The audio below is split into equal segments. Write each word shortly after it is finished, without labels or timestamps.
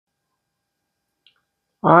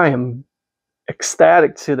I am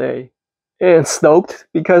ecstatic today and stoked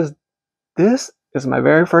because this is my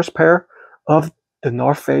very first pair of the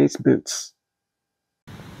North Face boots.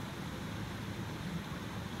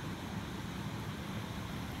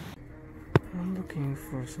 I'm looking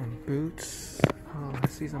for some boots. Oh, I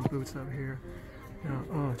see some boots up here. Now,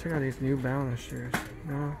 oh, check out these New Balance shoes.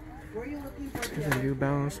 No, here's a New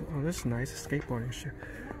Balance. Oh, this is nice, a skateboarding shoe.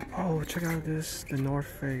 Oh, check out this, the North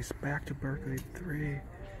Face Back-to-Berkeley 3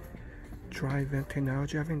 dry vent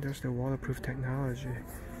technology. I think there's the waterproof technology.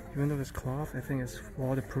 Even though it's cloth, I think it's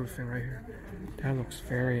waterproofing right here. That looks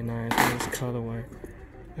very nice. This colorway.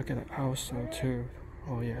 Look at the outsole too.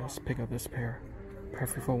 Oh yeah, let's pick up this pair.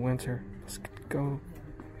 Perfect for winter. Let's go.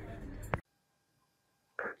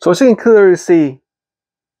 So as you can clearly see,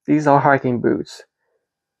 these are hiking boots.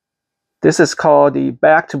 This is called the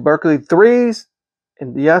Back-to-Berkeley 3s,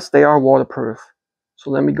 and yes, they are waterproof.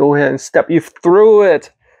 So let me go ahead and step you through it.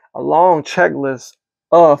 A long checklist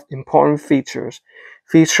of important features,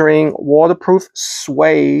 featuring waterproof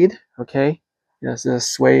suede. Okay, yes, the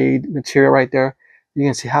suede material right there. You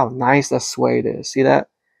can see how nice that suede is. See that?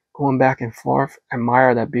 Going back and forth.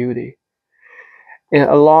 Admire that beauty. And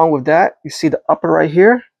along with that, you see the upper right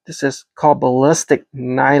here. This is called ballistic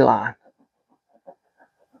nylon.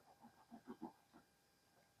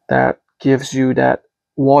 That gives you that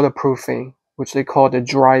waterproofing, which they call the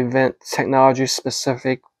dry vent technology,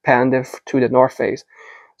 specific patented to the North Face.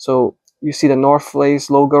 So you see the North Face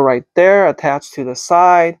logo right there attached to the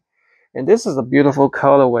side, and this is a beautiful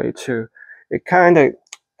colorway too. It kind of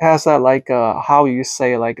has that, like how you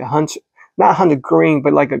say, like a not hunter green,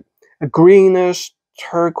 but like a greenish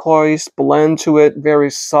turquoise blend to it, very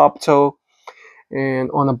subtle. And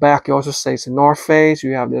on the back it also says the North Face.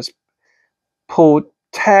 You have this pull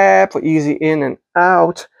tab for easy in and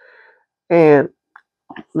out. And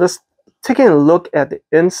let's take a look at the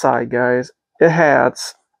inside, guys. It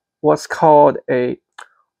has what's called a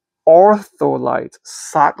ortholite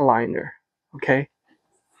sock liner. Okay,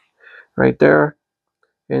 right there.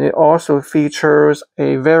 And it also features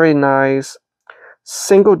a very nice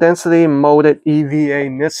single density molded EVA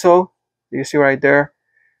midsole. You see right there.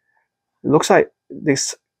 It looks like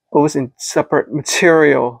this goes in separate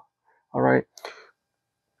material. All right.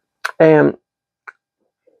 And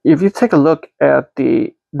if you take a look at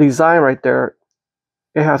the design right there,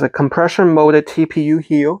 it has a compression molded TPU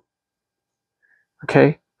heel,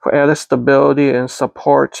 okay, for added stability and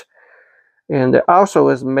support. And the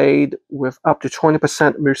outsole is made with up to 20%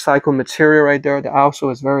 recycled material right there. The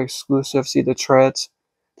outsole is very exclusive. See the treads,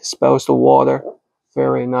 dispels the water.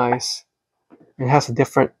 Very nice. It has a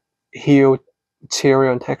different heel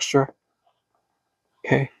material and texture.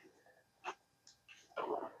 Okay.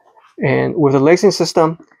 And with the lacing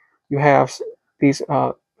system, you have these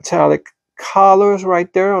metallic collars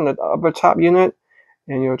right there on the upper top unit,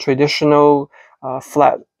 and your traditional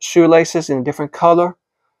flat shoelaces in a different color,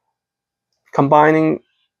 combining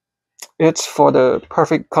it for the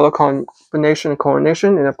perfect color combination and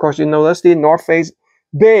coordination. And of course, you notice the North Face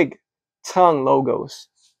big tongue logos.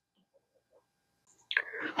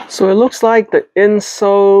 So it looks like the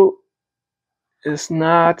insole is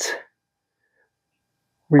not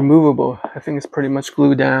removable. I think it's pretty much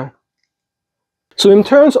glued down. So in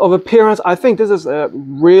terms of appearance, I think this is a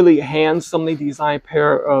really handsomely designed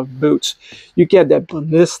pair of boots. You get that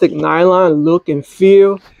ballistic nylon look and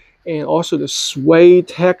feel, and also the suede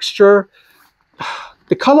texture.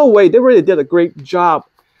 The colorway, they really did a great job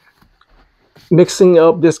mixing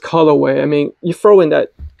up this colorway. I mean, you throw in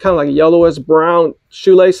that kind of like yellowish brown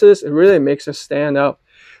shoelaces, it really makes it stand out.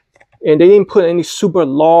 And they didn't put any super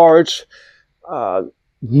large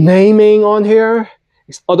naming on here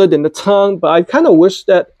other than the tongue, but I kind of wish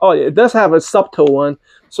that, oh, it does have a subtle one.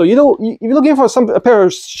 So you know, if you're looking for a pair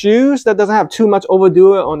of shoes that doesn't have too much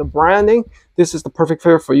overdo it on the branding, this is the perfect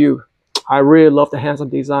pair for you. I really love the handsome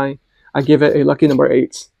design. I give it a lucky number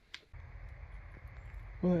 8.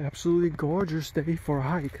 Well, absolutely gorgeous day for a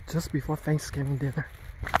hike just before Thanksgiving dinner.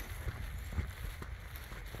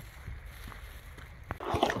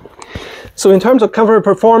 So in terms of comfort and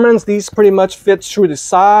performance, these pretty much fit through the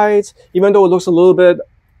sides. Even though it looks a little bit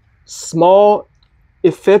small,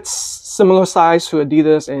 it fits similar size to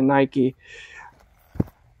Adidas and Nike.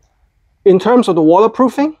 In terms of the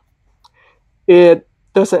waterproofing, it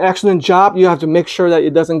does an excellent job. You have to make sure that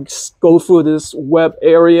it doesn't go through this web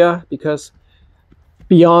area, because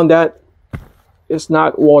beyond that, it's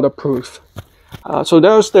not waterproof. So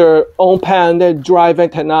there's their own patented dry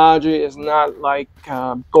vent technology. It's not like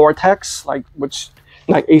Gore-Tex, like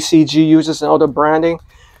ACG uses in other branding.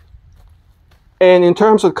 And in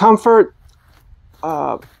terms of comfort,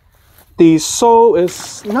 The sole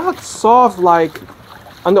is not soft like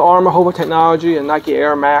Under Armour Hover technology and Nike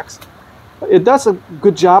Air Max. It does a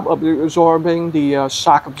good job of absorbing the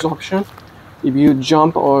shock absorption if you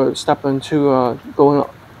jump or step into going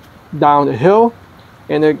down the hill.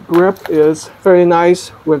 And the grip is very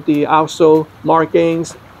nice with the outsole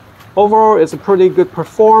markings. Overall, it's a pretty good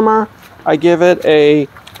performer. I give it a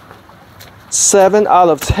 7 out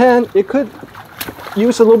of 10. It could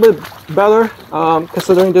use a little bit better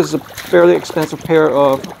considering this is a fairly expensive pair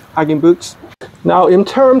of hiking boots. Now, in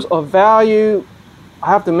terms of value, I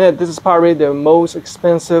have to admit this is probably the most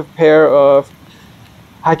expensive pair of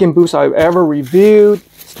hiking boots I've ever reviewed.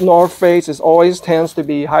 North Face always tends to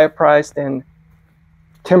be higher priced than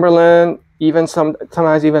Timberland, even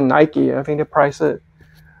sometimes even Nike. I think they price it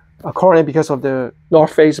accordingly because of the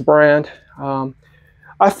North Face brand.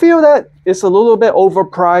 I feel that it's a little bit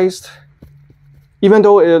overpriced, even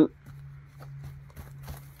though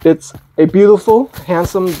it's a beautiful,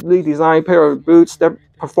 handsomely designed pair of boots that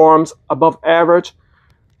performs above average.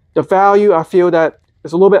 The value, I feel that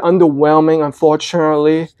it's a little bit underwhelming,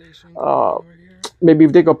 unfortunately. Maybe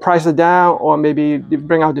if they could price it down, or maybe they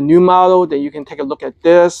bring out the new model, then you can take a look at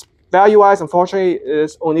this. Value-wise, unfortunately,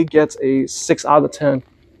 it only gets a 6 out of 10.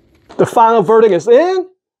 The final verdict is in.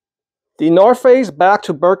 The North Face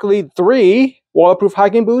Back-to-Berkeley 3 waterproof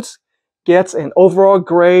hiking boots gets an overall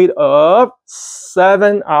grade of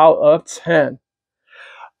 7 out of 10.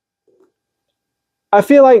 I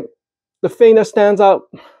feel like the thing that stands out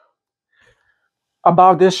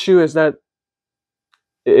about this shoe is that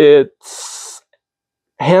it's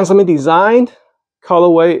handsomely designed.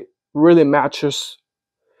 Colorway really matches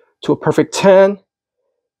to a perfect 10.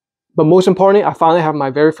 But most importantly, I finally have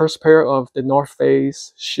my very first pair of the North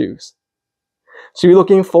Face shoes. So you're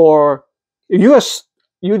looking for, if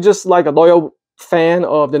you're just like a loyal fan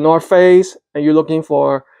of the North Face and you're looking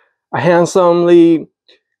for a handsomely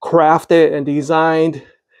crafted and designed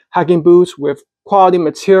hiking boots with quality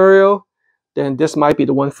material, then this might be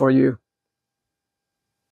the one for you.